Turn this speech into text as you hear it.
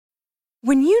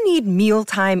When you need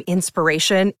mealtime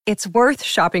inspiration, it's worth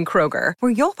shopping Kroger,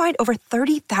 where you'll find over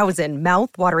 30,000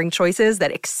 mouth-watering choices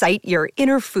that excite your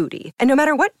inner foodie. And no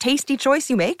matter what tasty choice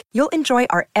you make, you'll enjoy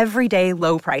our everyday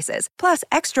low prices, plus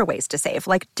extra ways to save,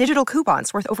 like digital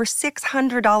coupons worth over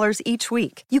 $600 each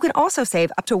week. You can also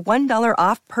save up to $1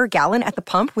 off per gallon at the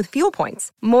pump with fuel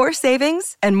points. More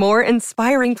savings and more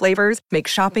inspiring flavors make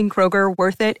shopping Kroger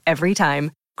worth it every time.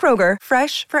 Kroger,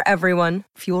 fresh for everyone.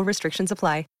 Fuel restrictions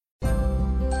apply.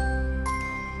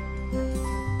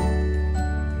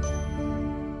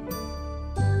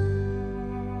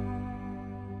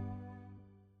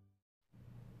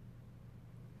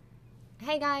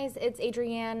 Hey guys, it's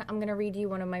Adrienne. I'm going to read you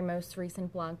one of my most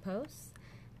recent blog posts,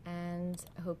 and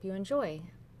I hope you enjoy.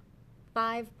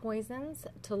 5 poisons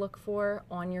to look for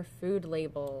on your food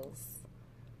labels.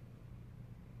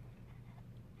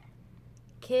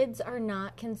 Kids are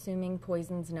not consuming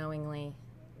poisons knowingly.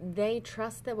 They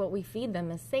trust that what we feed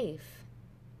them is safe.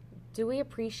 Do we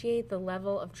appreciate the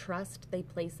level of trust they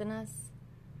place in us?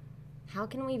 How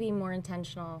can we be more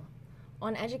intentional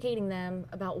on educating them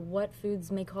about what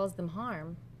foods may cause them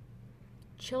harm?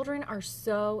 Children are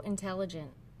so intelligent.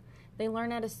 They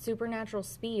learn at a supernatural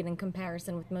speed in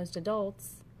comparison with most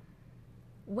adults.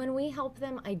 When we help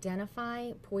them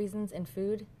identify poisons in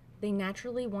food, they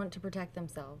naturally want to protect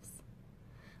themselves.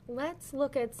 Let's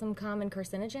look at some common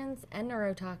carcinogens and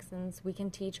neurotoxins we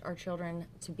can teach our children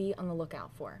to be on the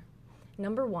lookout for.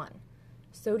 Number 1,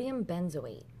 sodium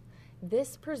benzoate.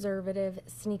 This preservative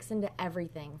sneaks into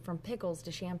everything from pickles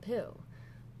to shampoo.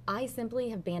 I simply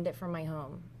have banned it from my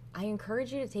home. I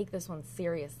encourage you to take this one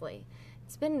seriously.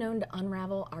 It's been known to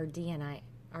unravel our DNA.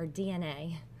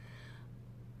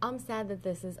 I'm sad that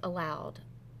this is allowed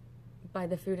by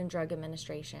the Food and Drug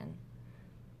Administration.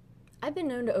 I've been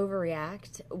known to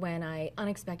overreact when I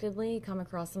unexpectedly come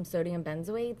across some sodium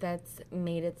benzoate that's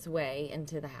made its way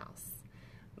into the house.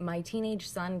 My teenage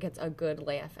son gets a good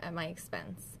laugh at my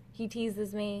expense. He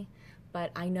teases me,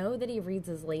 but I know that he reads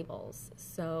his labels,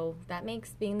 so that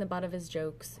makes being the butt of his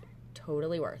jokes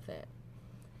totally worth it.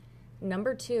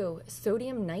 Number 2,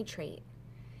 sodium nitrate.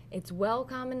 It's well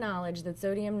common knowledge that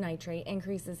sodium nitrate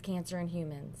increases cancer in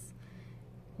humans.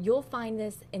 You'll find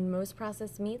this in most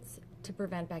processed meats to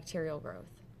prevent bacterial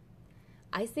growth.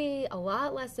 I see a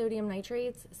lot less sodium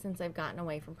nitrates since I've gotten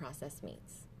away from processed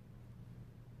meats.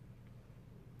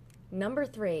 Number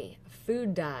 3,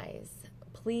 food dyes.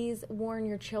 Please warn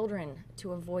your children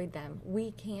to avoid them.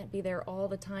 We can't be there all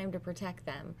the time to protect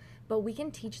them, but we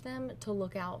can teach them to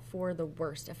look out for the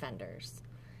worst offenders.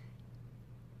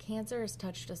 Cancer has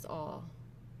touched us all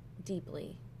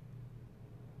deeply.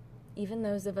 Even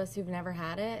those of us who've never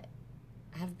had it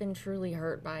have been truly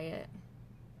hurt by it.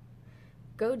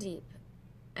 Go deep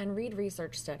and read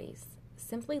research studies.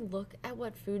 Simply look at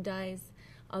what food dyes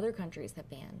other countries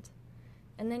have banned.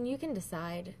 And then you can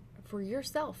decide for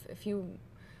yourself if you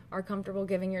are comfortable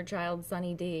giving your child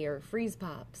Sunny D or Freeze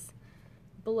Pops.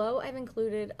 Below, I've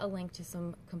included a link to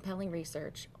some compelling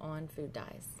research on food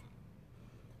dyes.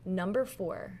 Number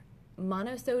 4,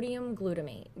 monosodium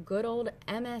glutamate, good old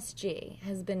MSG,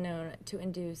 has been known to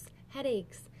induce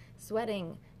headaches,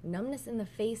 sweating, numbness in the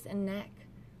face and neck,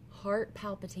 heart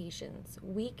palpitations,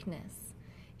 weakness.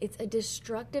 It's a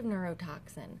destructive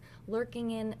neurotoxin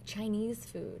lurking in Chinese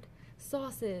food,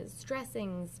 sauces,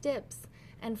 dressings, dips,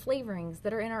 and flavorings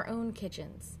that are in our own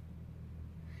kitchens.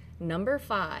 Number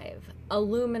 5,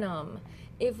 aluminum.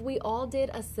 If we all did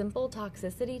a simple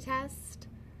toxicity test,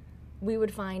 we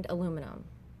would find aluminum.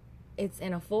 It's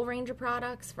in a full range of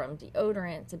products from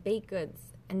deodorant to baked goods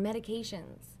and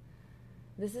medications.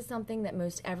 This is something that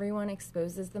most everyone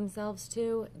exposes themselves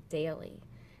to daily.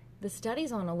 The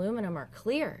studies on aluminum are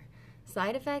clear.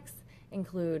 Side effects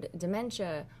include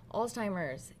dementia,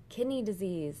 Alzheimer's, kidney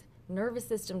disease, nervous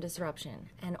system disruption,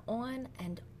 and on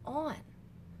and on.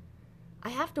 I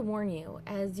have to warn you,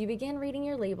 as you begin reading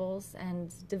your labels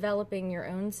and developing your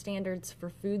own standards for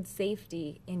food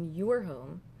safety in your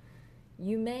home,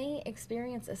 you may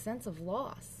experience a sense of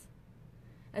loss.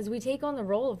 As we take on the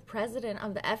role of president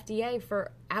of the FDA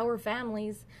for our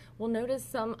families, we'll notice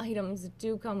some items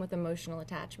do come with emotional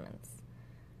attachments.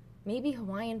 Maybe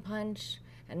Hawaiian Punch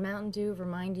and Mountain Dew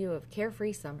remind you of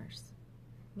carefree summers.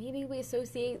 Maybe we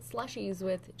associate slushies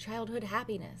with childhood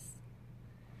happiness.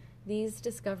 These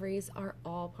discoveries are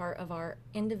all part of our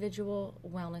individual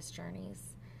wellness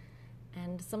journeys.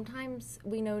 And sometimes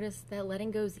we notice that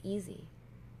letting go is easy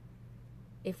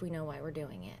if we know why we're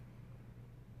doing it.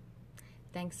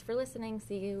 Thanks for listening.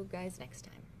 See you guys next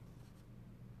time.